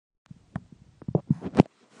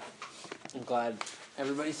glad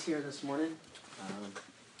everybody's here this morning.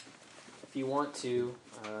 If you want to,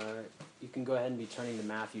 you can go ahead and be turning to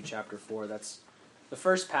Matthew chapter 4. That's the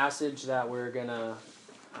first passage that we're going to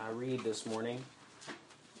read this morning.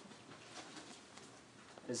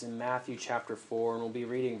 Is in Matthew chapter 4, and we'll be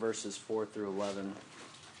reading verses 4 through 11.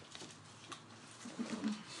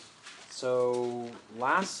 So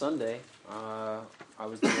last Sunday, I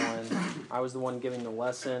was the one giving the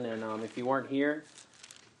lesson, and if you weren't here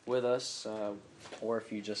with us, or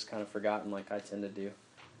if you just kind of forgotten like I tend to do,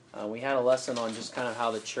 we had a lesson on just kind of how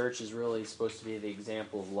the church is really supposed to be the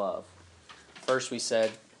example of love. First we said,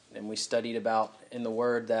 and we studied about in the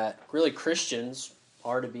Word, that really Christians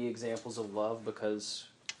are to be examples of love because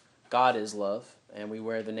God is love, and we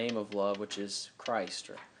wear the name of love, which is Christ.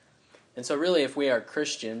 And so really, if we are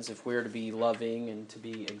Christians, if we are to be loving and to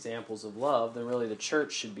be examples of love, then really the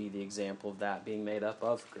church should be the example of that, being made up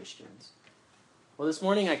of Christians. Well, this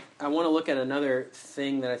morning I want to look at another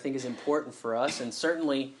thing that I think is important for us, and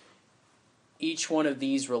certainly each one of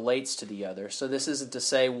these relates to the other. So this isn't to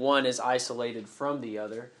say one is isolated from the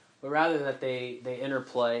other, but rather that they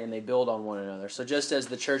interplay and they build on one another. So just as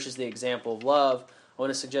the church is the example of love, I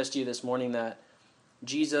want to suggest to you this morning that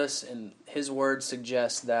Jesus and His Word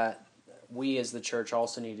suggest that we as the church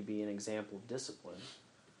also need to be an example of discipline.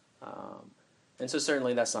 And so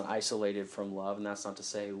certainly that's not isolated from love, and that's not to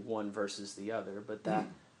say one versus the other, but that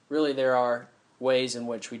really there are ways in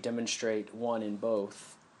which we demonstrate one in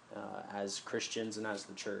both as Christians and as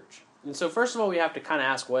the church. And so first of all, we have to kind of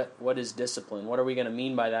ask what is discipline? What are we going to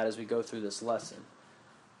mean by that as we go through this lesson?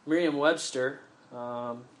 Merriam-Webster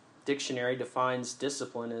dictionary defines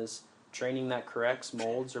discipline as training that corrects,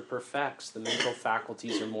 molds, or perfects the mental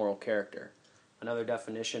faculties or moral character. Another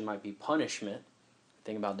definition might be punishment.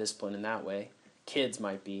 Think about discipline in that way. Kids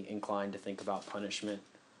might be inclined to think about punishment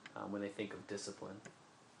when they think of discipline.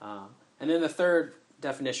 And then the third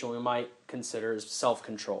definition we might consider is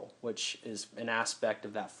self-control, which is an aspect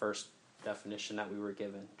of that first definition that we were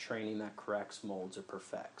given, training that corrects, molds, or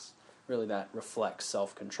perfects. Really that reflects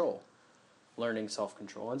self-control, learning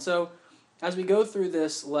self-control. And so as we go through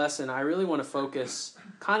this lesson, I really want to focus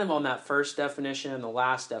kind of on that first definition and the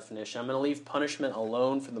last definition. I'm going to leave punishment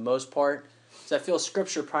alone for the most part, because I feel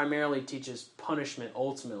Scripture primarily teaches punishment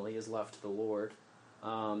ultimately is left to the Lord.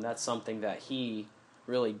 That's something that He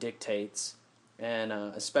really dictates, and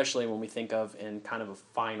especially when we think of in kind of a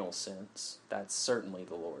final sense, that's certainly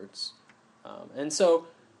the Lord's. And so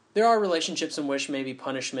there are relationships in which maybe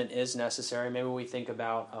punishment is necessary. Maybe we think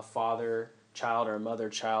about a father-child or a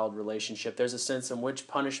mother-child relationship. There's a sense in which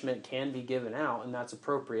punishment can be given out, and that's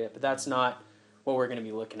appropriate, but that's not what we're going to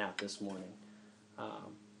be looking at this morning.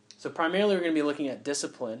 So primarily we're going to be looking at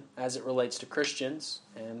discipline as it relates to Christians,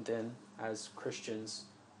 and then as Christians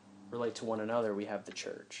relate to one another, we have the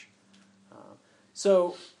church.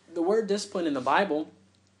 So the word discipline in the Bible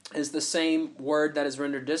is the same word that is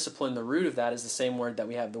rendered discipline. The root of that is the same word that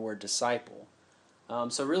we have the word disciple.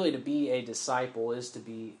 So really to be a disciple is to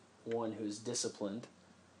be one who is disciplined.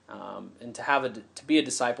 And to be a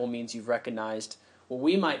disciple means you've recognized what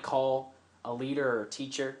we might call a leader or a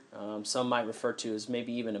teacher. Some might refer to as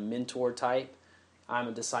maybe even a mentor type. I'm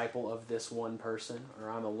a disciple of this one person, or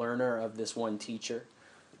I'm a learner of this one teacher.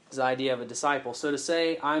 It's the idea of a disciple. So to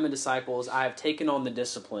say I'm a disciple is I have taken on the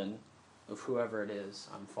discipline of whoever it is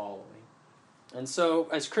I'm following. And so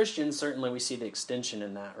as Christians, certainly we see the extension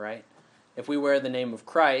in that, right? If we wear the name of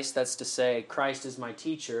Christ, that's to say Christ is my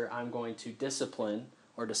teacher, I'm going to discipline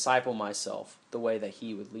or disciple myself the way that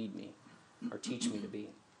He would lead me or teach me to be.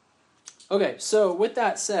 Okay, so with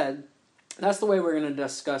that said, that's the way we're going to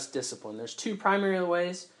discuss discipline. There's two primary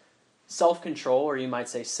ways. Self-control, or you might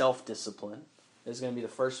say self-discipline, is going to be the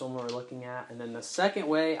first one we're looking at. And then the second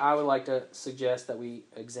way I would like to suggest that we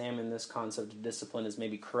examine this concept of discipline is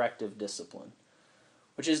maybe corrective discipline,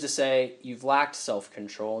 which is to say you've lacked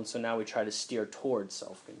self-control, and so now we try to steer towards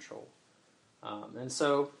self-control. And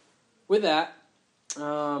so with that,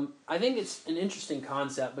 I think it's an interesting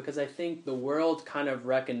concept because I think the world kind of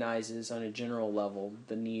recognizes on a general level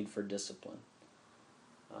the need for discipline.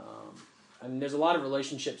 There's a lot of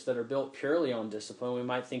relationships that are built purely on discipline. We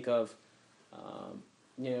might think of,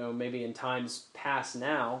 maybe in times past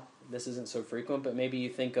now, this isn't so frequent, but maybe you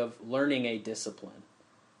think of learning a discipline.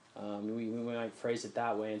 We might phrase it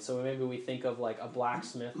that way. And so maybe we think of like a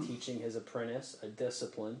blacksmith teaching his apprentice a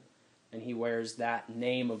discipline, and he wears that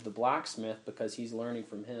name of the blacksmith because he's learning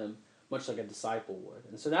from him, much like a disciple would.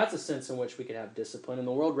 And so that's a sense in which we could have discipline, and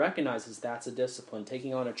the world recognizes that's a discipline.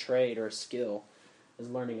 Taking on a trade or a skill is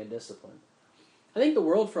learning a discipline. I think the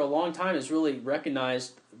world for a long time has really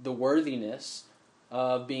recognized the worthiness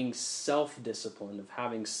of being self-disciplined, of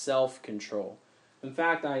having self-control. In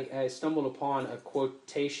fact, I stumbled upon a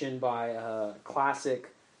quotation by a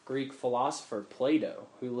classic Greek philosopher, Plato,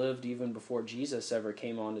 who lived even before Jesus ever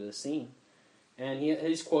came onto the scene. And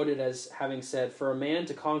he's quoted as having said, "For a man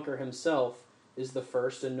to conquer himself is the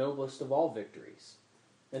first and noblest of all victories."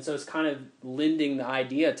 And so it's kind of lending the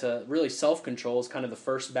idea to really self-control is kind of the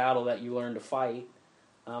first battle that you learn to fight.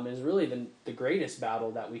 Is really the greatest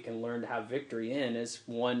battle that we can learn to have victory in is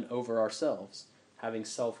one over ourselves, having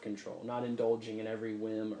self-control, not indulging in every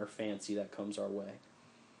whim or fancy that comes our way.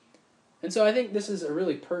 And so I think this is a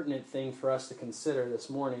really pertinent thing for us to consider this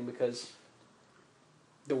morning because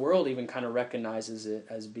the world even kind of recognizes it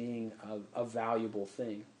as being a valuable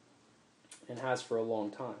thing and has for a long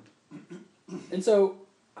time. And so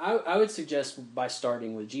I would suggest by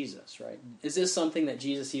starting with Jesus, right? Is this something that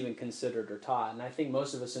Jesus even considered or taught? And I think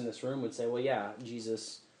most of us in this room would say, well, yeah,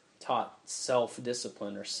 Jesus taught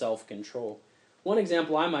self-discipline or self-control. One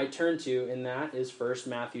example I might turn to in that is first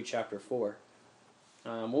Matthew chapter 4.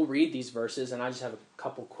 We'll read these verses, and I just have a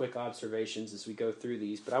couple quick observations as we go through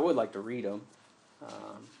these, but I would like to read them.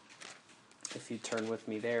 If you turn with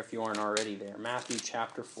me there, if you aren't already there. Matthew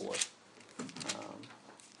chapter 4.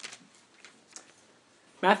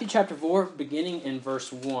 Matthew chapter 4, beginning in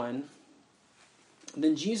verse 1.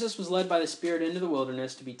 Then Jesus was led by the Spirit into the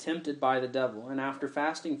wilderness to be tempted by the devil, and after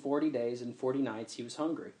fasting 40 days and 40 nights he was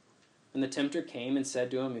hungry. And the tempter came and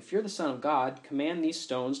said to him, "If you're the Son of God, command these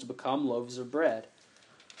stones to become loaves of bread."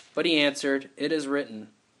 But he answered, "It is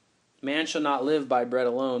written, man shall not live by bread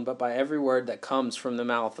alone, but by every word that comes from the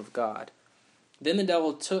mouth of God." Then the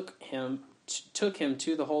devil took him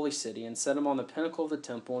to the holy city and set him on the pinnacle of the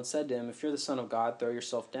temple and said to him, "If you're the Son of God, throw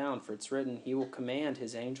yourself down, for it's written, he will command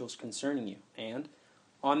his angels concerning you, and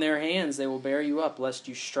on their hands they will bear you up, lest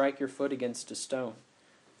you strike your foot against a stone."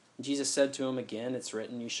 And Jesus said to him again, "It's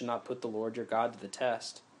written, you shall not put the Lord your God to the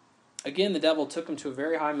test." Again the devil took him to a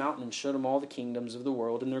very high mountain and showed him all the kingdoms of the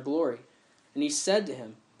world and their glory. And he said to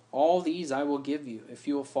him, "All these I will give you, if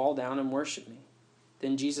you will fall down and worship me."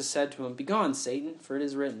 Then Jesus said to him, "Begone, Satan, for it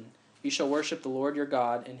is written, you shall worship the Lord your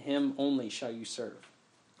God, and him only shall you serve."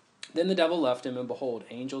 Then the devil left him, and behold,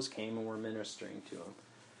 angels came and were ministering to him.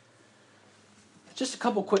 Just a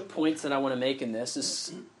couple quick points that I want to make in this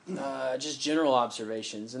is just general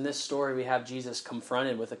observations. In this story, we have Jesus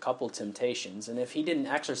confronted with a couple temptations, and if he didn't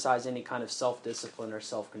exercise any kind of self-discipline or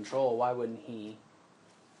self-control, why wouldn't he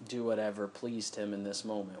do whatever pleased him in this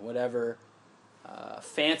moment? Whatever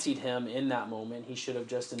fancied him in that moment, he should have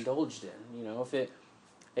just indulged in. You know,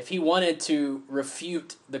 if he wanted to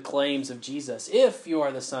refute the claims of Jesus, "If you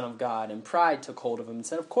are the Son of God," and pride took hold of him and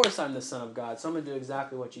said, "Of course I'm the Son of God, so I'm going to do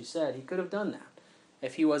exactly what you said," he could have done that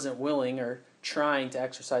if he wasn't willing or trying to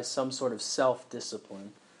exercise some sort of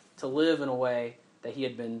self-discipline, to live in a way that he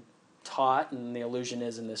had been taught. And the allusion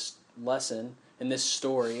is in this lesson, in this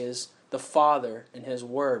story, is the Father and his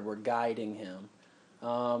Word were guiding him.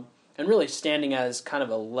 And really standing as kind of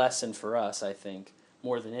a lesson for us, I think,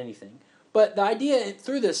 more than anything. But the idea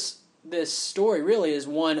through this story really is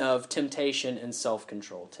one of temptation and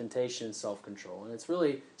self-control. Temptation and self-control. And it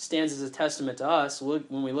really stands as a testament to us.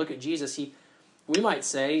 When we look at Jesus, we might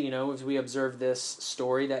say, you know, as we observe this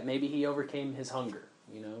story, that maybe he overcame his hunger.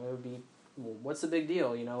 You know, it would be, well, what's the big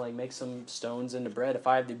deal? You know, like make some stones into bread. If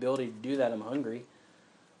I have the ability to do that, I'm hungry.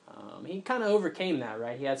 He kind of overcame that,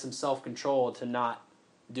 right? He had some self-control to not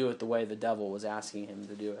do it the way the devil was asking him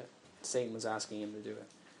to do it. Satan was asking him to do it.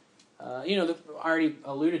 I already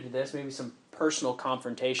alluded to this, maybe some personal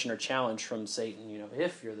confrontation or challenge from Satan. You know,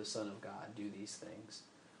 if you're the Son of God, do these things.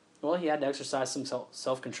 Well, he had to exercise some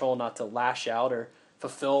self-control not to lash out or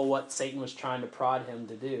fulfill what Satan was trying to prod him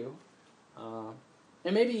to do.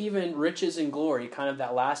 And maybe even riches and glory, kind of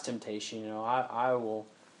that last temptation. You know, I will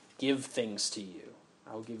give things to you.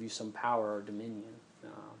 I will give you some power or dominion.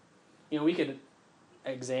 We could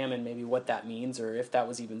examine maybe what that means or if that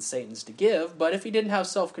was even Satan's to give. But if he didn't have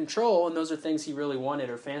self-control and those are things he really wanted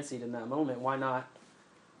or fancied in that moment, why not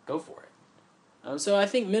go for it? So I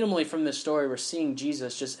think minimally from this story, we're seeing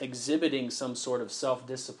Jesus just exhibiting some sort of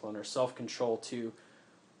self-discipline or self-control to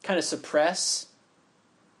kind of suppress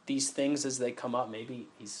these things as they come up. Maybe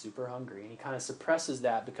he's super hungry, and he kind of suppresses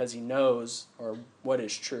that because he knows or what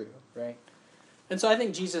is true, right? And so I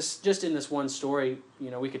think Jesus, just in this one story,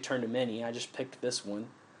 we could turn to many. I just picked this one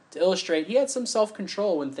to illustrate he had some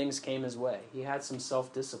self-control when things came his way. He had some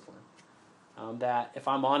self-discipline. That if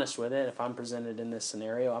I'm honest with it, if I'm presented in this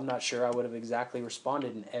scenario, I'm not sure I would have exactly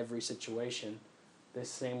responded in every situation the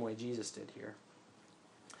same way Jesus did here.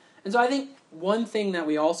 And so I think one thing that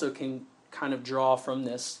we also can kind of draw from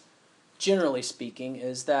this, generally speaking,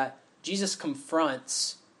 is that Jesus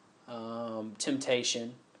confronts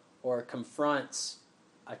temptation or confronts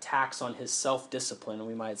attacks on his self-discipline, and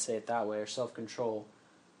we might say it that way, or self-control,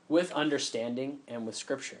 with understanding and with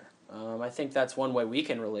Scripture. I think that's one way we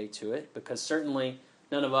can relate to it, because certainly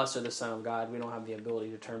none of us are the Son of God. We don't have the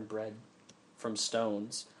ability to turn bread from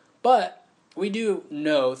stones. But we do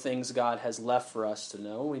know things God has left for us to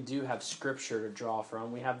know. We do have Scripture to draw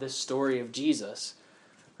from. We have this story of Jesus,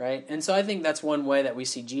 right? And so I think that's one way that we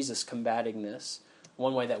see Jesus combating this.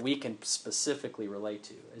 One way that we can specifically relate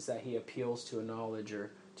to is that he appeals to a knowledge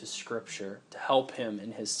or to Scripture to help him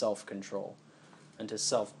in his self-control and to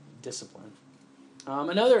self-discipline.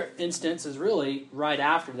 Another instance is really right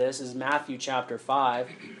after this is Matthew chapter 5,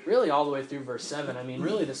 really all the way through verse 7. I mean,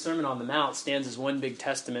 really the Sermon on the Mount stands as one big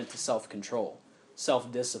testament to self-control,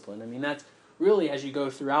 self-discipline. I mean, that's really as you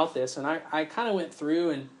go throughout this, and I kind of went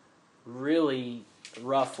through and really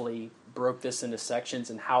roughly broke this into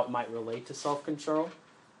sections and how it might relate to self-control.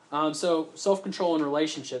 So self-control in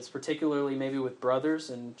relationships, particularly maybe with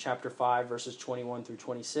brothers in chapter 5, verses 21 through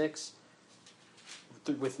 26.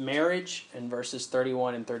 With marriage in verses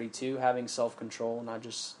 31 and 32, having self-control, not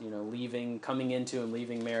just coming into and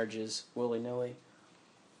leaving marriages willy-nilly.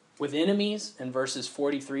 With enemies in verses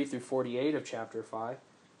 43 through 48 of chapter 5,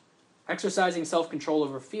 exercising self-control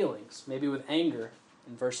over feelings, maybe with anger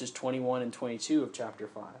in verses 21 and 22 of chapter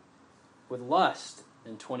 5, with lust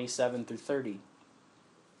in 27 through 30,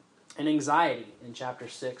 and anxiety in chapter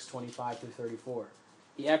 6, 25 through 34.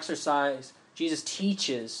 Jesus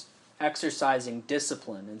teaches exercising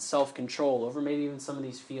discipline and self-control over maybe even some of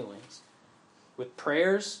these feelings. With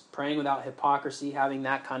prayers, praying without hypocrisy, having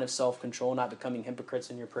that kind of self-control, not becoming hypocrites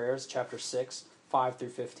in your prayers, chapter 6, 5 through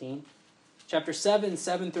 15. Chapter 7,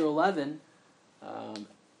 7 through 11,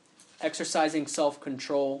 exercising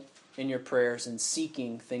self-control in your prayers and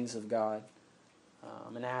seeking things of God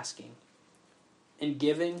and asking. In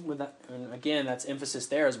giving, and again, that's emphasis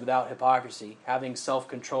there, is without hypocrisy. Having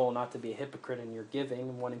self-control, not to be a hypocrite in your giving,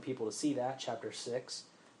 and wanting people to see that, chapter 6,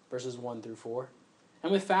 verses 1 through 4.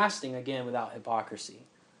 And with fasting, again, without hypocrisy.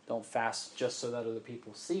 Don't fast just so that other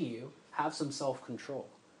people see you. Have some self-control.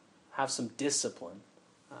 Have some discipline.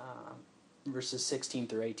 Verses 16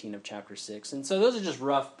 through 18 of chapter 6. And so those are just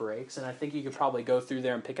rough breaks, and I think you could probably go through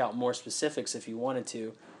there and pick out more specifics if you wanted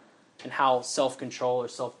to, and how self-control or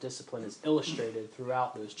self-discipline is illustrated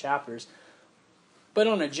throughout those chapters. But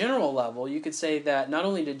on a general level, you could say that not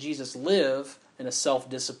only did Jesus live in a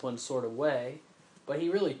self-disciplined sort of way, but he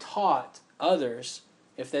really taught others,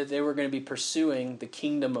 if they were going to be pursuing the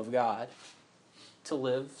kingdom of God, to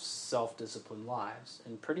live self-disciplined lives,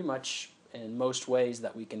 and pretty much in most ways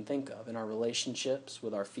that we can think of, in our relationships,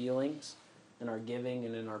 with our feelings, in our giving,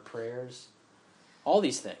 and in our prayers. All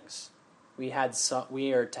these things. We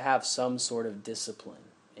are to have some sort of discipline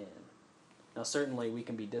in. Now, certainly we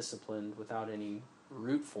can be disciplined without any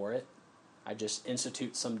root for it. I just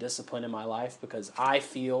institute some discipline in my life because I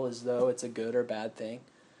feel as though it's a good or bad thing.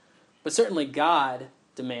 But certainly God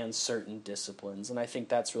demands certain disciplines, and I think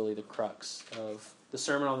that's really the crux of the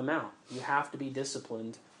Sermon on the Mount. You have to be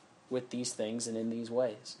disciplined with these things and in these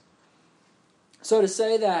ways. So to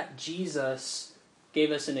say that Jesus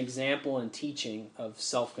gave us an example and teaching of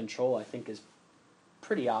self-control, I think is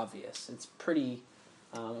pretty obvious. It's pretty,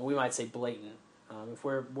 we might say, blatant. If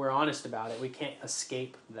we're honest about it, we can't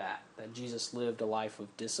escape that Jesus lived a life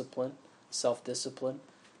of discipline, self-discipline,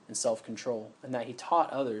 and self-control, and that he taught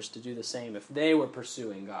others to do the same if they were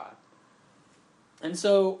pursuing God. And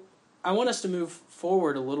so I want us to move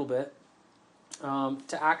forward a little bit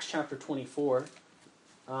to Acts chapter 24,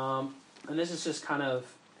 and this is just kind of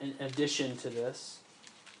in addition to this.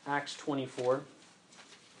 Acts 24.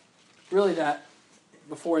 Really that,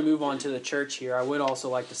 before we move on to the church here, I would also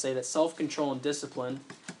like to say that self-control and discipline,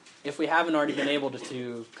 if we haven't already been able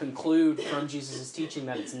to conclude from Jesus' teaching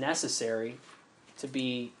that it's necessary to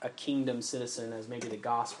be a kingdom citizen, as maybe the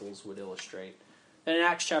Gospels would illustrate. Then in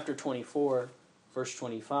Acts chapter 24, verse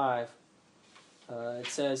 25, it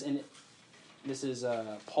says, and this is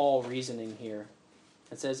Paul reasoning here,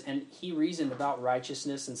 it says, and he reasoned about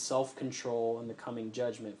righteousness and self-control and the coming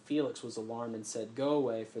judgment. Felix was alarmed and said, go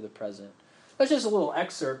away for the present. That's just a little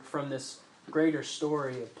excerpt from this greater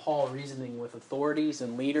story of Paul reasoning with authorities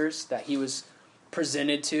and leaders that he was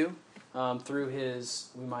presented to through his,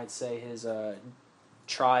 we might say, his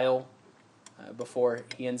trial before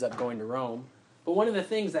he ends up going to Rome. But one of the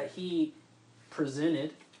things that he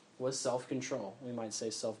presented was self-control. We might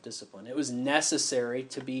say self-discipline. It was necessary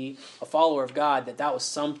to be a follower of God, that was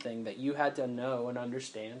something that you had to know and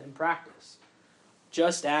understand and practice.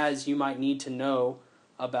 Just as you might need to know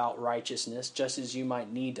about righteousness, just as you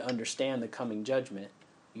might need to understand the coming judgment,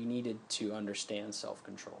 you needed to understand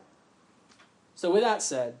self-control. So with that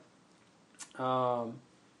said,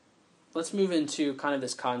 let's move into kind of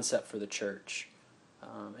this concept for the church.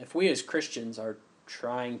 If we as Christians are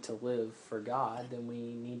trying to live for God, then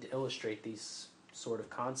we need to illustrate these sort of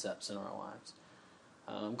concepts in our lives.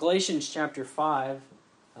 Galatians chapter 5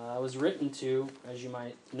 was written to, as you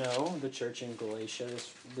might know, the church in Galatia,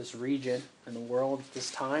 this region in the world at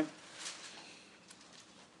this time.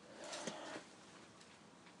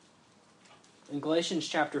 In Galatians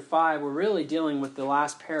chapter 5, we're really dealing with the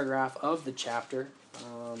last paragraph of the chapter,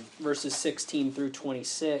 verses 16 through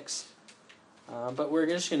 26. But we're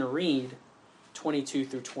just going to read 22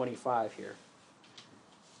 through 25 here.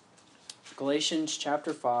 Galatians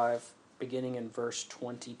chapter 5, beginning in verse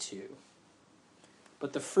 22.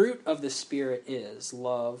 But the fruit of the Spirit is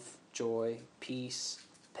love, joy, peace,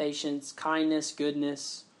 patience, kindness,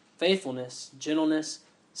 goodness, faithfulness, gentleness,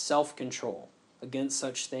 self-control. Against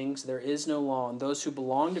such things there is no law, and those who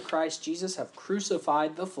belong to Christ Jesus have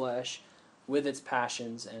crucified the flesh with its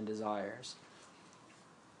passions and desires.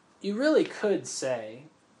 You really could say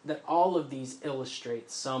that all of these illustrate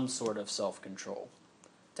some sort of self-control.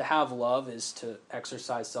 To have love is to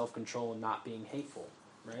exercise self-control and not being hateful,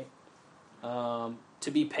 right? To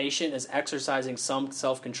be patient is exercising some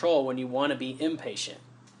self-control when you want to be impatient,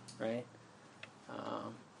 right?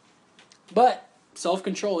 But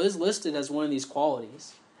self-control is listed as one of these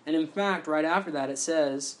qualities. And in fact, right after that it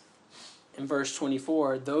says, in verse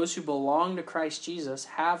 24, those who belong to Christ Jesus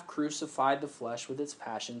have crucified the flesh with its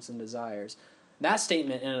passions and desires. That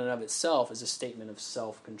statement in and of itself is a statement of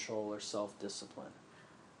self-control or self-discipline.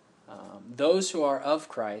 Those who are of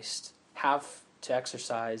Christ have to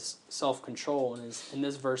exercise self-control, and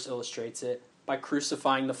this verse illustrates it by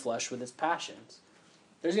crucifying the flesh with its passions.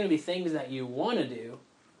 There's going to be things that you want to do,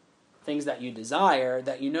 things that you desire,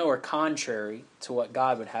 that you know are contrary to what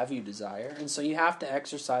God would have you desire, and so you have to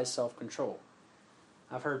exercise self-control.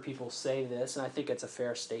 I've heard people say this, and I think it's a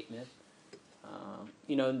fair statement.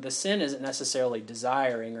 The sin isn't necessarily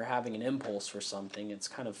desiring or having an impulse for something.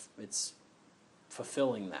 It's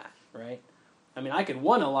fulfilling that, right? I mean, I could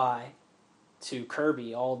want to lie to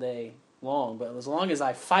Kirby all day long, but as long as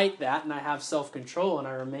I fight that and I have self-control and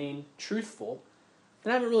I remain truthful,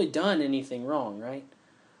 then I haven't really done anything wrong, right?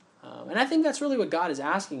 And I think that's really what God is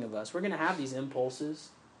asking of us. We're going to have these impulses,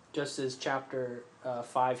 just as chapter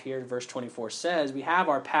 5 here, verse 24 says. We have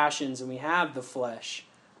our passions and we have the flesh,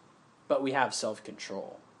 but we have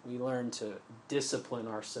self-control. We learn to discipline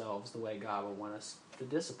ourselves the way God will want us to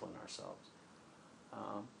discipline ourselves.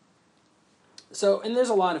 And there's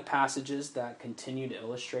a lot of passages that continue to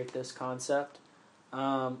illustrate this concept.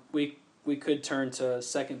 We could turn to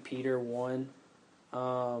 2 Peter 1.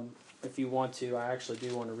 If you want to, I actually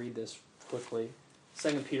do want to read this quickly.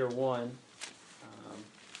 2 Peter 1.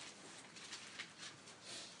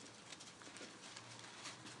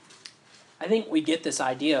 I think we get this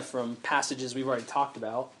idea from passages we've already talked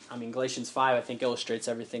about. I mean, Galatians 5, I think, illustrates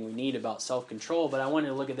everything we need about self-control, but I wanted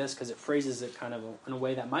to look at this because it phrases it kind of in a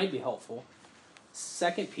way that might be helpful.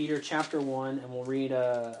 2 Peter chapter 1, and we'll read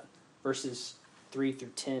verses 3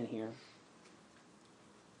 through 10 here.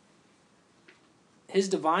 His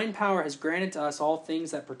divine power has granted to us all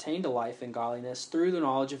things that pertain to life and godliness through the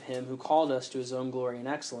knowledge of him who called us to his own glory and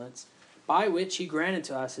excellence, by which he granted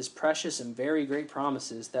to us his precious and very great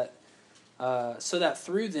promises, so that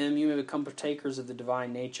through them you may become partakers of the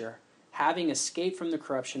divine nature, having escaped from the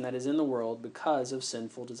corruption that is in the world because of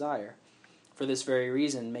sinful desire. For this very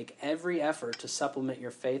reason, make every effort to supplement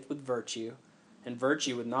your faith with virtue, and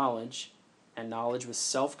virtue with knowledge, and knowledge with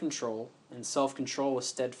self-control, and self-control with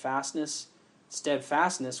steadfastness,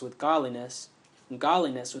 steadfastness with godliness, and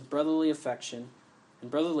godliness with brotherly affection, and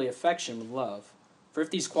brotherly affection with love. For if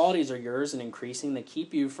these qualities are yours and increasing, they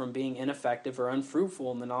keep you from being ineffective or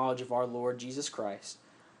unfruitful in the knowledge of our Lord Jesus Christ.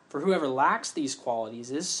 For whoever lacks these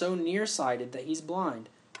qualities is so nearsighted that he's blind,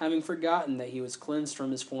 having forgotten that he was cleansed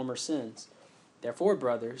from his former sins. Therefore,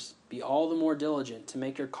 brothers, be all the more diligent to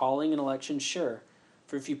make your calling and election sure,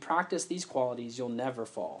 for if you practice these qualities, you'll never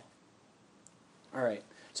fall. All right.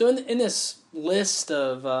 So in this list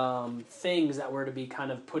of things that we're to be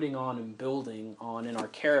kind of putting on and building on in our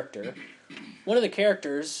character, one of the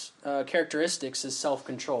characteristics is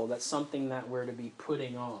self-control. That's something that we're to be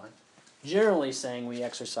putting on. Generally saying we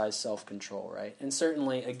exercise self-control, right? And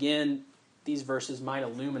certainly, again, these verses might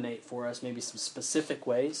illuminate for us maybe some specific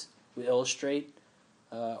ways we illustrate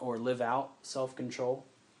or live out self-control.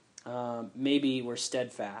 Maybe we're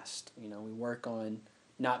steadfast. We work on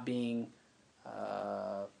not being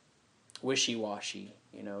wishy-washy,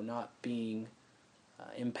 not being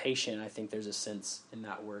impatient. I think there's a sense in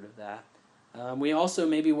that word of that. We also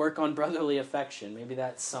maybe work on brotherly affection. Maybe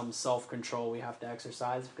that's some self-control we have to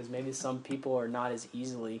exercise because maybe some people are not as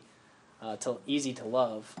easy to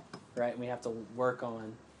love, right? We have to work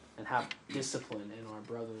on and have discipline in our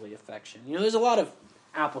brotherly affection. There's a lot of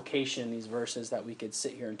application in these verses that we could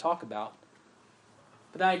sit here and talk about.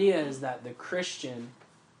 But the idea is that the Christian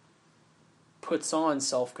puts on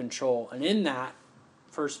self-control, and in that,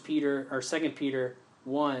 2 Peter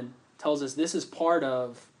 1 tells us this is part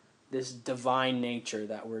of this divine nature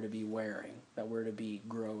that we're to be wearing, that we're to be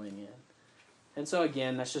growing in. And so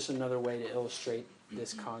again, that's just another way to illustrate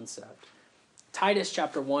this concept. Titus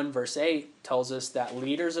chapter 1 verse 8 tells us that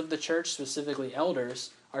leaders of the church, specifically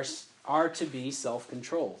elders, are to be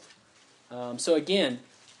self-controlled. So again,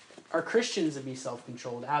 are Christians to be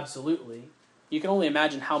self-controlled? Absolutely. You can only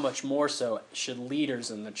imagine how much more so should leaders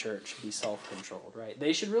in the church be self-controlled, right?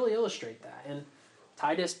 They should really illustrate that. And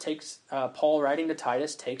Paul writing to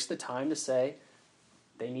Titus takes the time to say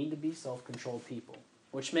they need to be self-controlled people,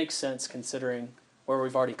 which makes sense considering where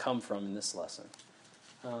we've already come from in this lesson.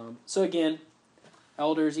 So again,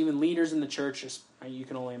 elders, even leaders in the church, you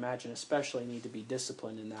can only imagine, especially need to be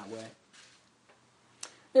disciplined in that way.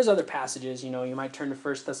 There's other passages, you might turn to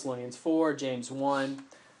 1 Thessalonians 4, James 1,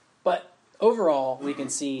 but overall we can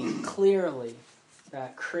see clearly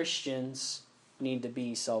that Christians need to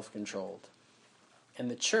be self-controlled. And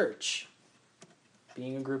the church,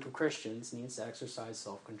 being a group of Christians, needs to exercise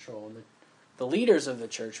self-control. And the leaders of the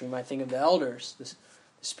church, we might think of the elders, the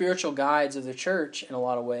spiritual guides of the church in a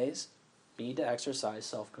lot of ways, need to exercise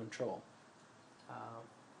self-control.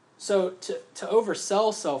 So to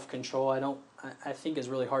oversell self-control, I think is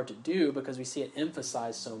really hard to do because we see it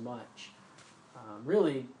emphasized so much.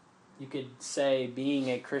 Really, you could say being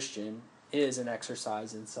a Christian is an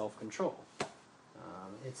exercise in self-control.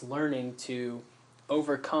 It's learning to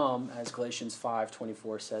overcome, as Galatians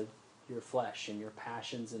 5:24 said, your flesh and your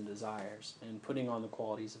passions and desires, and putting on the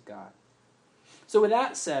qualities of God. So with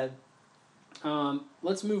that said,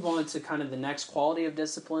 let's move on to kind of the next quality of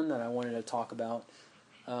discipline that I wanted to talk about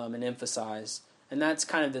and emphasize, and that's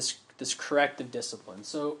kind of this corrective discipline.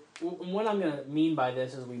 So what I'm going to mean by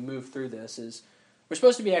this as we move through this is we're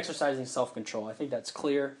supposed to be exercising self-control. I think that's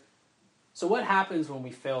clear. So what happens when we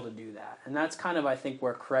fail to do that? And that's kind of, I think,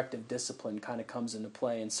 where corrective discipline kind of comes into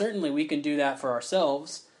play. And certainly we can do that for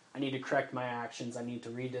ourselves. I need to correct my actions. I need to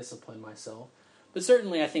rediscipline myself. But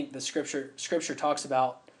certainly I think the scripture talks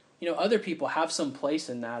about, other people have some place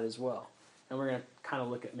in that as well. And we're going to kind of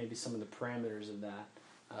look at maybe some of the parameters of that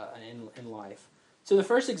in life. So the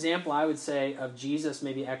first example I would say of Jesus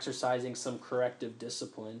maybe exercising some corrective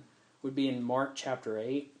discipline would be in Mark chapter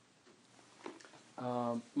 8.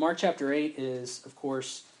 Mark chapter 8 is, of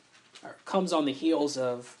course, comes on the heels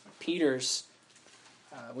of Peter's,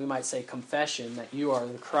 we might say, confession that you are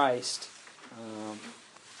the Christ.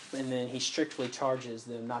 And then he strictly charges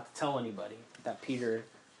them not to tell anybody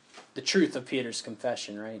the truth of Peter's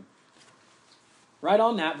confession, right? Right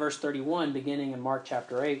on that, verse 31, beginning in Mark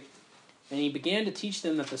chapter 8, and he began to teach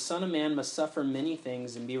them that the Son of Man must suffer many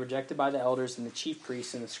things and be rejected by the elders and the chief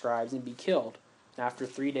priests and the scribes and be killed, and after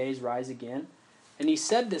 3 days rise again. And he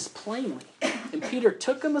said this plainly. And Peter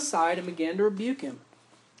took him aside and began to rebuke him.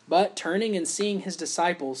 But turning and seeing his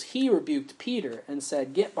disciples, he rebuked Peter and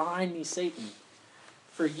said, "Get behind me, Satan,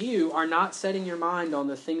 for you are not setting your mind on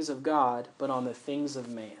the things of God, but on the things of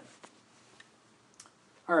man."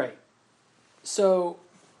 All right, so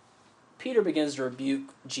Peter begins to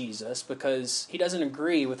rebuke Jesus because he doesn't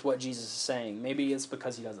agree with what Jesus is saying. Maybe it's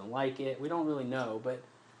because he doesn't like it. We don't really know, but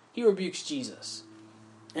he rebukes Jesus.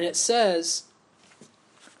 And it says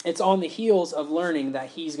it's on the heels of learning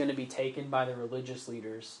that he's going to be taken by the religious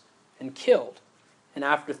leaders and killed, and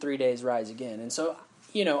after 3 days rise again. And so,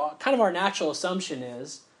 kind of our natural assumption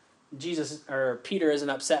is Peter isn't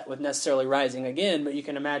upset with necessarily rising again, but you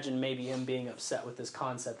can imagine maybe him being upset with this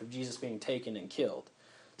concept of Jesus being taken and killed.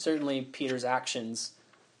 Certainly, Peter's actions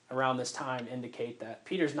around this time indicate that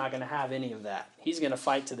Peter's not going to have any of that. He's going to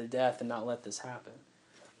fight to the death and not let this happen.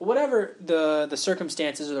 But whatever the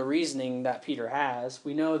circumstances or the reasoning that Peter has,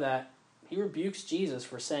 we know that he rebukes Jesus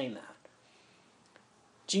for saying that.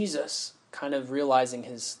 Jesus, kind of realizing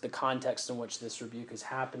the context in which this rebuke is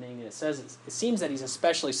happening, and it seems that he's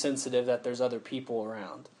especially sensitive that there's other people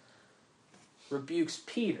around, rebukes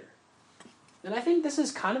Peter. And I think this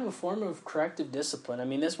is kind of a form of corrective discipline. I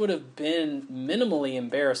mean, this would have been minimally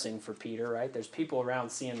embarrassing for Peter, right? There's people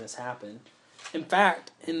around seeing this happen. In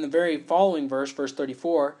fact, in the very following verse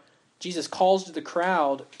 34, Jesus calls the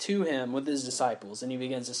crowd to him with his disciples, and he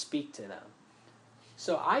begins to speak to them.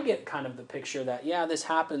 So I get kind of the picture that, this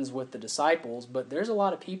happens with the disciples, but there's a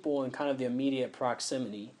lot of people in kind of the immediate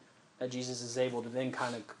proximity that Jesus is able to then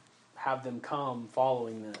kind of have them come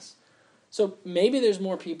following this. So maybe there's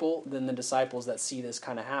more people than the disciples that see this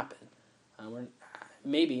kind of happen.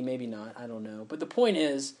 Maybe not, I don't know. But the point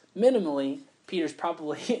is, minimally, Peter's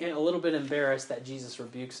probably a little bit embarrassed that Jesus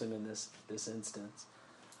rebukes him in this instance.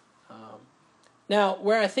 Now,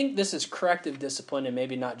 where I think this is corrective discipline and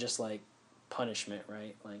maybe not just like punishment,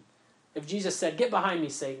 right? Like, if Jesus said, "Get behind me,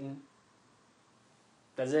 Satan,"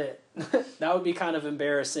 that's it. That would be kind of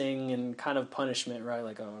embarrassing and kind of punishment, right?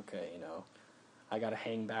 Like, oh, okay, I got to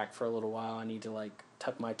hang back for a little while. I need to like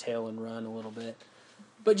tuck my tail and run a little bit.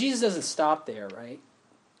 But Jesus doesn't stop there, right?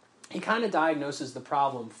 He kind of diagnoses the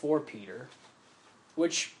problem for Peter,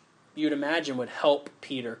 which you'd imagine would help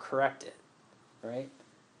Peter correct it, right?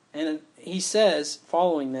 And he says,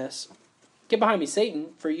 following this, "Get behind me,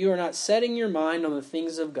 Satan, for you are not setting your mind on the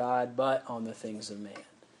things of God, but on the things of man."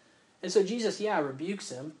 And so Jesus, rebukes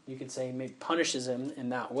him. You could say maybe punishes him in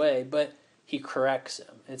that way, but he corrects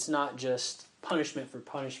him. It's not just punishment for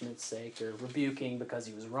punishment's sake or rebuking because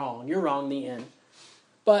he was wrong. You're wrong, the end.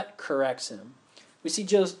 But corrects him. We see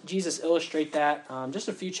Jesus illustrate that just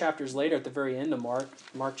a few chapters later at the very end of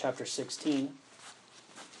Mark chapter 16.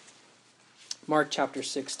 Mark chapter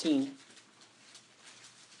 16,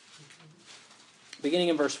 beginning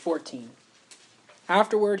in verse 14.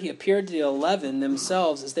 "Afterward he appeared to the 11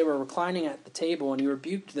 themselves as they were reclining at the table, and he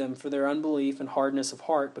rebuked them for their unbelief and hardness of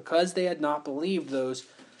heart, because they had not believed those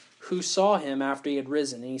who saw him after he had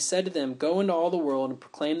risen. And he said to them, 'Go into all the world and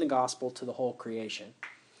proclaim the gospel to the whole creation.'"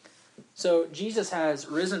 So Jesus has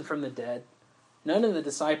risen from the dead. None of the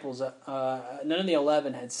disciples, none of the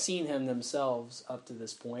 11 had seen him themselves up to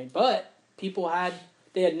this point, but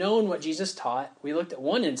they had known what Jesus taught. We looked at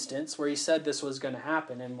one instance where he said this was going to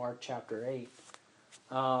happen in Mark chapter 8.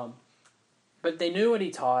 But they knew what he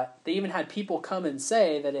taught. They even had people come and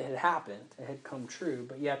say that it had happened. It had come true,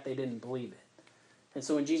 but yet they didn't believe it. And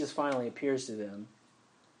so when Jesus finally appears to them,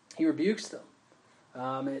 he rebukes them.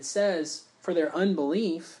 And it says, for their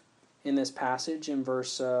unbelief in this passage in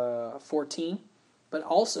verse 14, but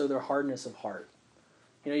also their hardness of heart.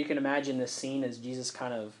 You can imagine this scene as Jesus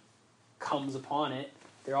kind of comes upon it.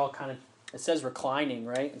 They're all kind of, it says reclining,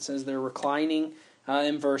 right? It says they're reclining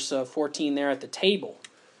in verse 14 there at the table.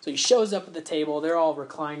 So he shows up at the table. They're all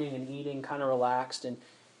reclining and eating, kind of relaxed. And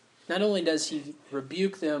not only does he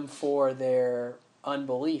rebuke them for their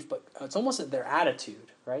unbelief, but it's almost their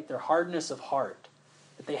attitude, right? Their hardness of heart.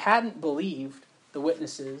 That they hadn't believed the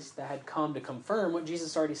witnesses that had come to confirm what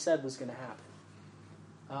Jesus already said was going to happen.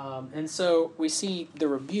 And so we see the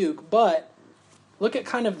rebuke, but look at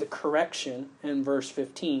kind of the correction in verse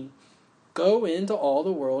 15. "Go into all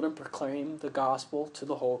the world and proclaim the gospel to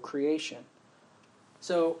the whole creation."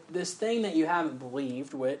 So this thing that you haven't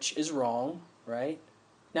believed, which is wrong, right?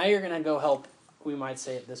 Now you're going to go help, we might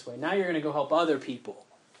say it this way, now you're going to go help other people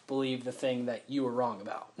believe the thing that you were wrong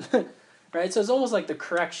about. Right? So it's almost like the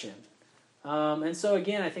correction. And so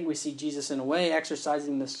again, I think we see Jesus in a way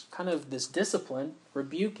exercising this kind of this discipline,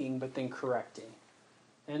 rebuking, but then correcting.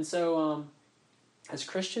 And so as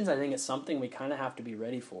Christians, I think it's something we kind of have to be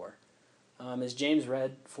ready for. As James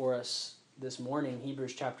read for us this morning,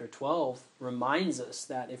 Hebrews chapter 12 reminds us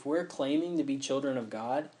that if we're claiming to be children of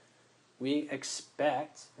God, we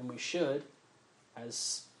expect, and we should,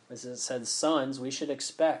 as it says, sons, we should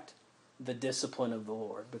expect the discipline of the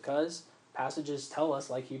Lord. Because passages tell us,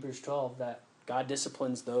 like Hebrews 12, that God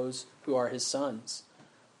disciplines those who are his sons.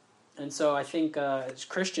 And so I think as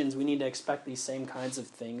Christians, we need to expect these same kinds of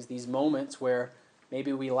things, these moments where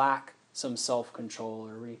maybe we lack some self-control,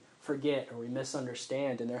 or we forget, or we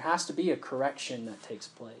misunderstand, and there has to be a correction that takes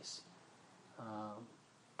place.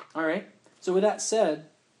 All right, so with that said,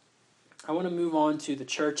 I want to move on to the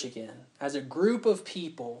church again. As a group of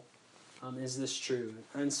people, is this true?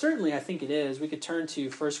 And certainly I think it is. We could turn to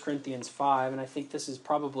 1 Corinthians 5, and I think this is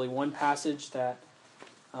probably one passage that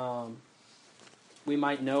we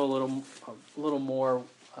might know a little more,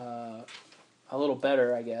 a little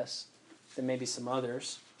better, I guess, than maybe some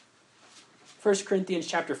others. 1 Corinthians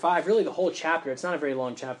chapter 5, really the whole chapter, it's not a very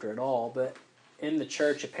long chapter at all, but in the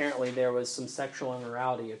church apparently there was some sexual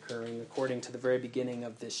immorality occurring according to the very beginning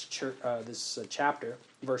of this chapter.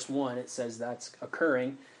 Verse 1, it says that's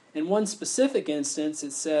occurring. In one specific instance,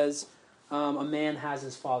 it says a man has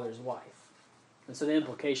his father's wife. And so the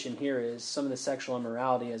implication here is some of the sexual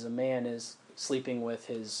immorality as a man is sleeping with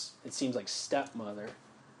his, it seems like, stepmother.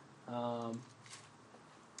 And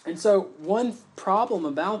so one problem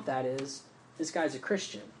about that is this guy's a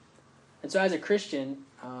Christian. And so as a Christian,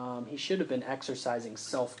 he should have been exercising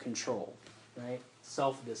self-control, right?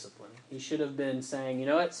 Self-discipline. He should have been saying, you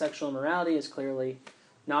know what, sexual immorality is clearly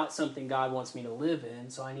not something God wants me to live in,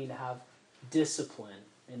 so I need to have discipline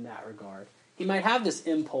in that regard. He might have this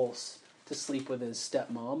impulse to sleep with his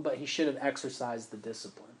stepmom, but he should have exercised the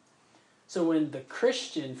discipline. So when the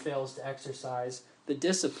Christian fails to exercise the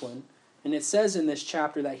discipline, and it says in this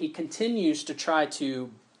chapter that he continues to try to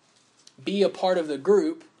be a part of the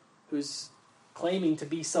group who's claiming to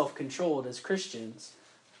be self-controlled as Christians,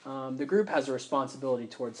 the group has a responsibility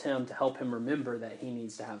towards him to help him remember that he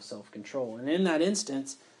needs to have self-control. And in that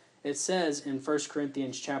instance, it says in 1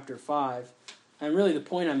 Corinthians chapter 5, and really the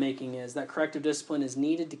point I'm making is that corrective discipline is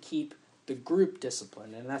needed to keep the group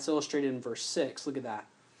disciplined. And that's illustrated in verse 6. Look at that.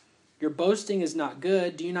 Your boasting is not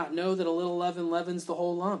good. Do you not know that a little leaven leavens the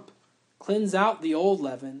whole lump? Cleanse out the old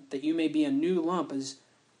leaven, that you may be a new lump,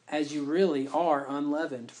 as you really are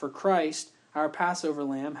unleavened. For Christ, our Passover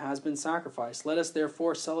lamb, has been sacrificed. Let us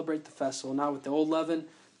therefore celebrate the festival, not with the old leaven,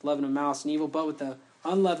 the leaven of malice and evil, but with the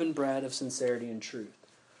unleavened bread of sincerity and truth.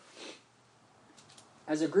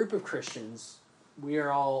 As a group of Christians, we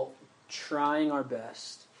are all trying our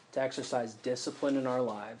best to exercise discipline in our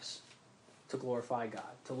lives to glorify God,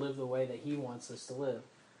 to live the way that He wants us to live.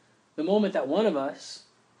 The moment that one of us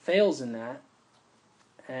fails in that,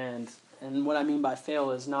 and what I mean by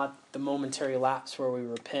fail is not the momentary lapse where we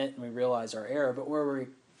repent and we realize our error, but where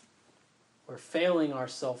we're failing our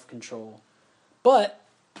self-control. But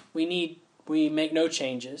we make no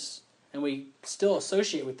changes, and we still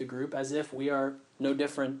associate with the group as if we are no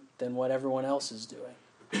different than what everyone else is doing.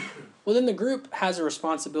 Well, then the group has a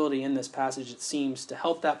responsibility in this passage, it seems, to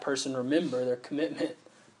help that person remember their commitment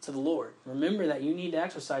to the Lord. Remember that you need to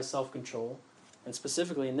exercise self-control, and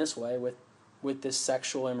specifically in this way with this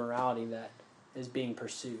sexual immorality that is being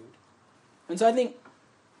pursued. And so I think,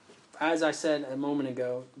 as I said a moment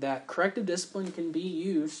ago, that corrective discipline can be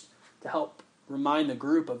used to help remind the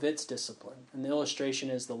group of its discipline. And the illustration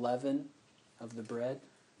is the leaven of the bread.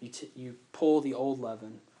 You pull the old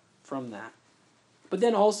leaven from that. But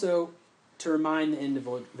then also to remind the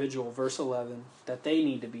individual, verse 11, that they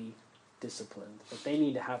need to be disciplined, that they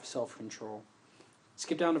need to have self-control.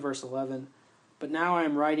 Skip down to verse 11. But now I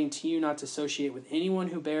am writing to you not to associate with anyone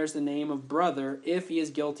who bears the name of brother if he is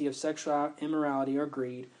guilty of sexual immorality or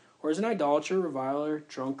greed, or is an idolater, reviler,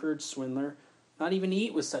 drunkard, swindler, not even to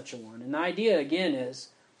eat with such a one. And the idea, again, is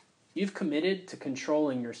you've committed to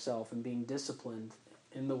controlling yourself and being disciplined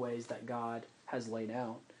in the ways that God has laid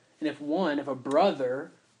out. And if a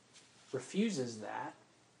brother refuses that,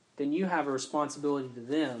 then you have a responsibility to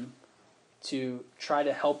them to try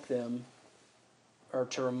to help them or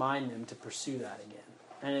to remind them to pursue that again.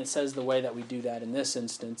 And it says the way that we do that in this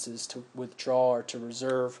instance is to withdraw or to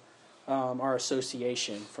reserve our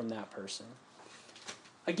association from that person.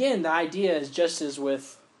 Again, the idea is just as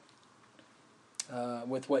with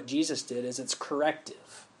what Jesus did, is it's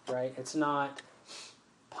corrective, right? It's not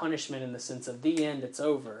punishment in the sense of the end, it's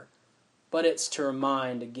over. But it's to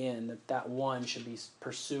remind, again, that one should be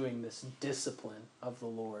pursuing this discipline of the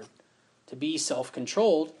Lord. To be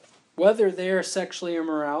self-controlled, whether they're sexually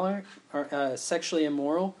immoral,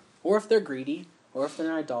 or if they're greedy, or if they're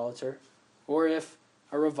an idolater, or if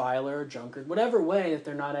a reviler or drunkard, whatever way that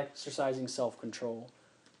they're not exercising self-control,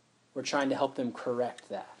 we're trying to help them correct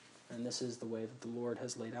that. And this is the way that the Lord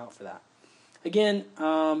has laid out for that. Again,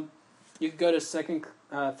 you could go to 2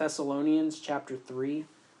 Thessalonians chapter 3.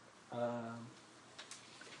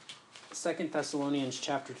 2 Thessalonians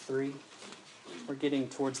chapter 3. We're getting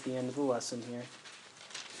towards the end of the lesson here.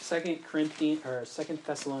 2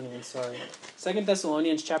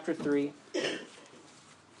 Thessalonians chapter 3. And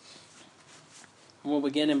we'll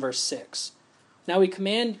begin in verse 6. Now we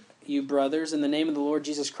command you, brothers, in the name of the Lord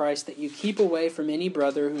Jesus Christ, that you keep away from any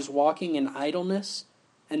brother who's walking in idleness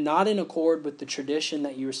and not in accord with the tradition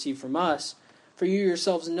that you received from us. For you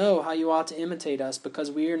yourselves know how you ought to imitate us, because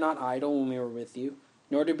we are not idle when we were with you,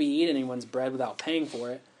 nor did we eat anyone's bread without paying for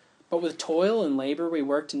it. But with toil and labor we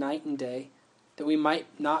worked night and day, that we might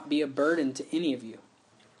not be a burden to any of you.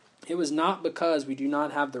 It was not because we do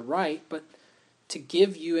not have the right, but to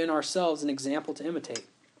give you in ourselves an example to imitate.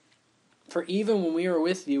 For even when we were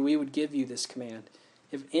with you, we would give you this command: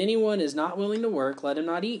 if anyone is not willing to work, let him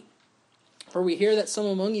not eat. For we hear that some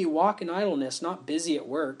among you walk in idleness, not busy at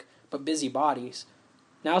work, but busy bodies.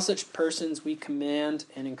 Now such persons we command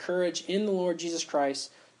and encourage in the Lord Jesus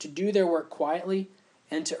Christ to do their work quietly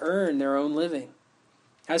and to earn their own living.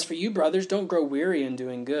 As for you, brothers, don't grow weary in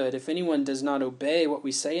doing good. If anyone does not obey what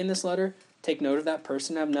we say in this letter, take note of that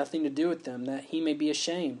person and have nothing to do with them, that he may be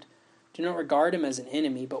ashamed. Do not regard him as an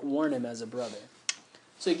enemy, but warn him as a brother.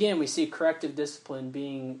 So again, we see corrective discipline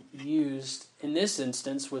being used in this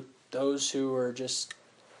instance with those who are just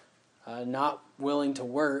not willing to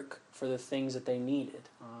work for the things that they needed.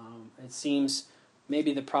 It seems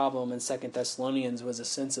maybe the problem in 2 Thessalonians was a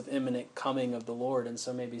sense of imminent coming of the Lord, and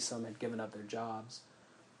so maybe some had given up their jobs.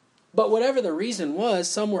 But whatever the reason was,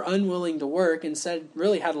 some were unwilling to work and said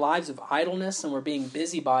really had lives of idleness and were being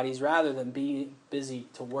busybodies rather than being busy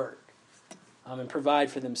to work and provide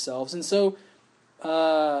for themselves. And so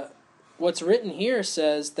what's written here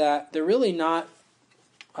says that they're really not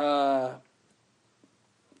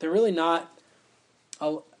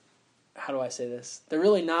how do I say this? They're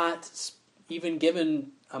really not even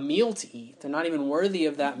given a meal to eat. They're not even worthy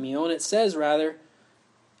of that meal. And it says, rather,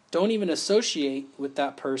 don't even associate with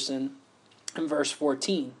that person in verse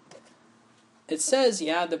 14. It says,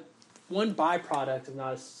 the one byproduct of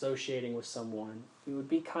not associating with someone, it would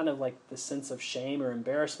be kind of like the sense of shame or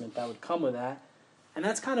embarrassment that would come with that. And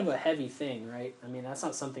that's kind of a heavy thing, right? I mean, that's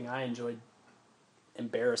not something I enjoy,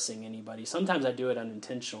 embarrassing anybody. Sometimes I do it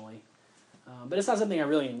unintentionally. But it's not something I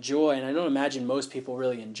really enjoy, and I don't imagine most people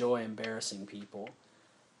really enjoy embarrassing people.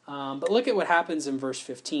 But look at what happens in verse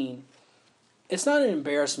 15. It's not an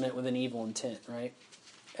embarrassment with an evil intent, right?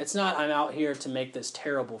 It's not, I'm out here to make this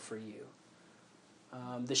terrible for you.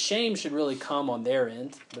 The shame should really come on their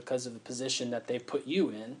end because of the position that they put you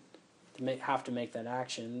in to have to make that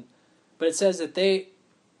action. But it says that they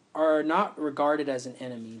are not regarded as an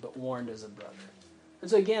enemy, but warned as a brother. And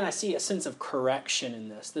so again, I see a sense of correction in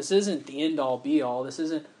this. This isn't the end-all, be-all. This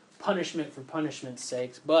isn't punishment for punishment's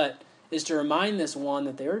sake, but is to remind this one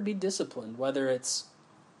that they are to be disciplined, whether it's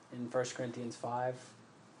in 1 Corinthians 5,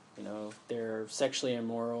 if they're sexually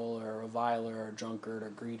immoral or a reviler or a drunkard or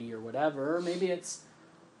greedy or whatever, or maybe it's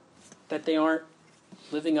that they aren't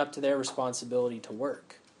living up to their responsibility to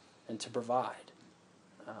work and to provide.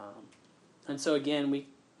 And so again,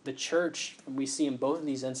 the church, we see in both of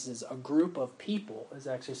these instances, a group of people is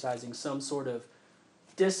exercising some sort of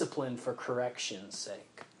discipline for correction's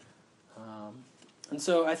sake. And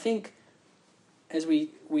so I think as we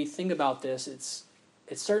think about this, it's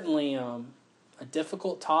certainly a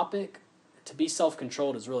difficult topic. To be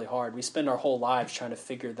self-controlled is really hard. We spend our whole lives trying to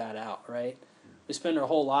figure that out, right? We spend our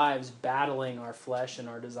whole lives battling our flesh and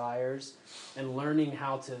our desires and learning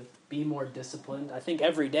how to be more disciplined. I think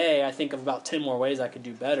every day I think of about 10 more ways I could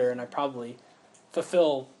do better, and I probably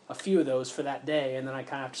fulfill a few of those for that day, and then I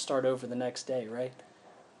kind of have to start over the next day, right?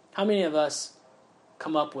 How many of us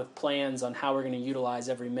come up with plans on how we're going to utilize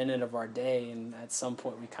every minute of our day, and at some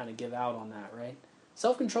point we kind of give out on that, right?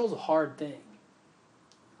 Self-control is a hard thing.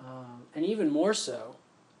 And even more so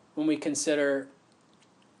when we consider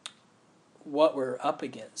what we're up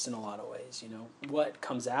against in a lot of ways, what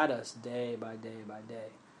comes at us day by day by day.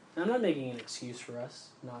 Now, I'm not making an excuse for us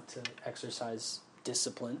not to exercise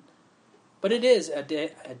discipline, but it is a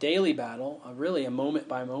daily battle, really a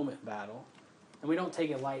moment-by-moment battle, and we don't take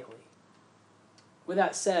it lightly. With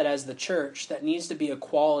that said, as the church, that needs to be a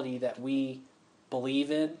quality that we believe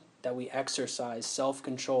in, that we exercise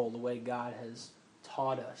self-control the way God has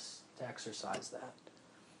taught us to exercise that.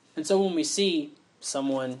 And so when we see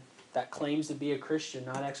someone that claims to be a Christian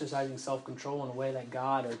not exercising self-control in a way that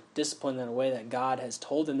God, or discipline in a way that God has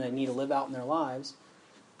told them they need to live out in their lives,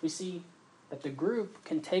 we see that the group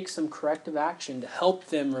can take some corrective action to help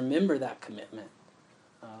them remember that commitment.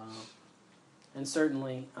 And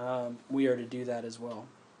certainly we are to do that as well.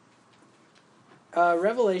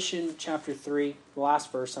 Revelation chapter 3, the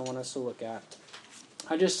last verse I want us to look at.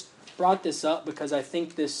 I just brought this up because I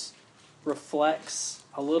think this reflects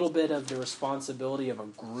a little bit of the responsibility of a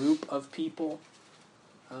group of people.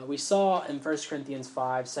 We saw in 1 Corinthians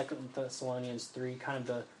 5, 2 Thessalonians 3, kind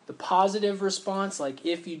of the positive response, like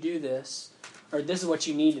if you do this, or this is what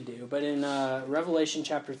you need to do. But in Revelation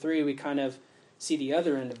chapter 3, we kind of see the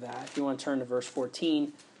other end of that. If you want to turn to verse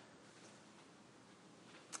 14.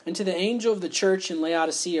 And to the angel of the church in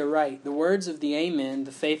Laodicea write, the words of the Amen,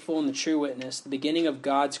 the faithful and the true witness, the beginning of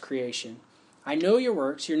God's creation. I know your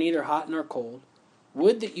works, you're neither hot nor cold.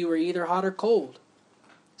 Would that you were either hot or cold.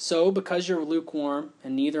 So, because you're lukewarm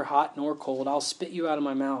and neither hot nor cold, I'll spit you out of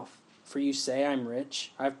my mouth. For you say, I'm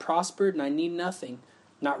rich, I've prospered, and I need nothing,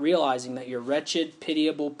 not realizing that you're wretched,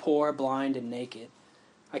 pitiable, poor, blind, and naked.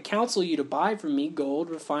 I counsel you to buy from me gold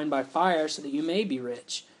refined by fire, so that you may be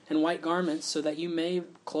rich, and white garments, so that you may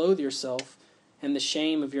clothe yourself, and the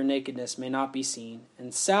shame of your nakedness may not be seen,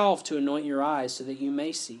 and salve to anoint your eyes, so that you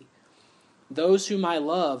may see. Those whom I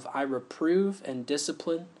love I reprove and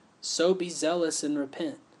discipline, so be zealous and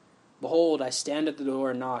repent. Behold, I stand at the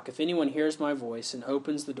door and knock. If anyone hears my voice and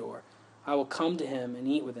opens the door, I will come to him and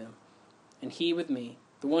eat with him, and he with me.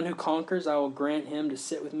 The one who conquers, I will grant him to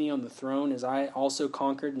sit with me on the throne, as I also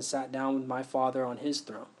conquered and sat down with my Father on his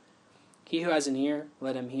throne. He who has an ear,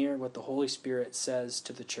 let him hear what the Holy Spirit says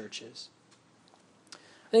to the churches.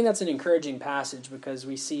 I think that's an encouraging passage because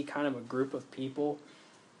we see kind of a group of people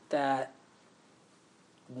that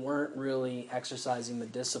weren't really exercising the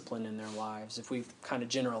discipline in their lives. If we kind of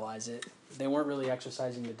generalize it, they weren't really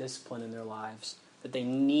exercising the discipline in their lives that they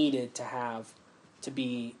needed to have to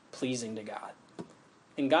be pleasing to God.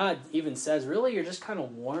 And God even says, really, you're just kind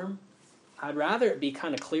of warm. I'd rather it be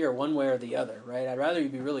kind of clear one way or the other, right? I'd rather you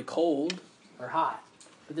be really cold or hot.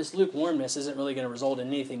 But this lukewarmness isn't really going to result in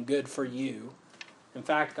anything good for you. In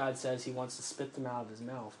fact, God says he wants to spit them out of his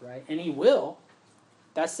mouth, right? And he will.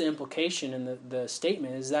 That's the implication in the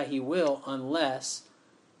statement, is that he will, unless,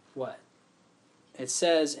 what? It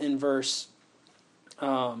says in verse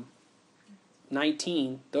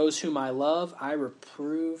 19, those whom I love, I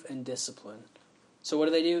reprove and discipline. So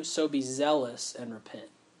what do? So be zealous and repent.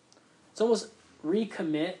 It's almost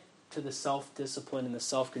recommit to the self-discipline and the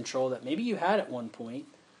self-control that maybe you had at one point,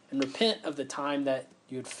 and repent of the time that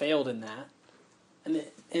you had failed in that.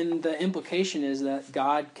 And the implication is that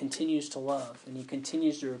God continues to love, and he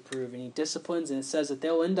continues to reprove, and he disciplines, and it says that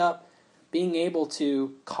they'll end up being able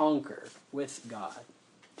to conquer with God,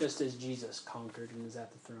 just as Jesus conquered and is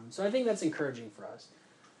at the throne. So I think that's encouraging for us.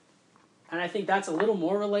 And I think that's a little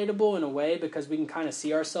more relatable in a way because we can kind of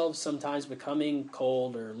see ourselves sometimes becoming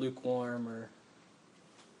cold or lukewarm.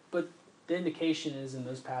 But the indication is in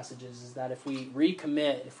those passages is that if we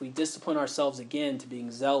recommit, if we discipline ourselves again to being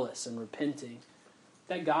zealous and repenting,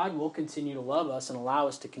 that God will continue to love us and allow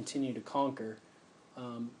us to continue to conquer.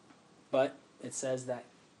 But it says that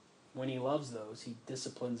when he loves those, he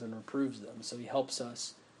disciplines and reproves them. So he helps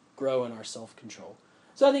us grow in our self-control.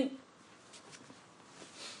 So I think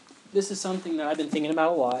this is something that I've been thinking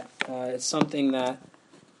about a lot. It's something that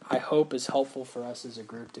I hope is helpful for us as a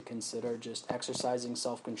group to consider, just exercising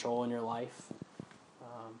self-control in your life.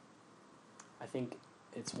 I think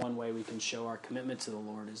it's one way we can show our commitment to the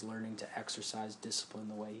Lord is learning to exercise discipline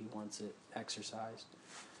the way he wants it exercised.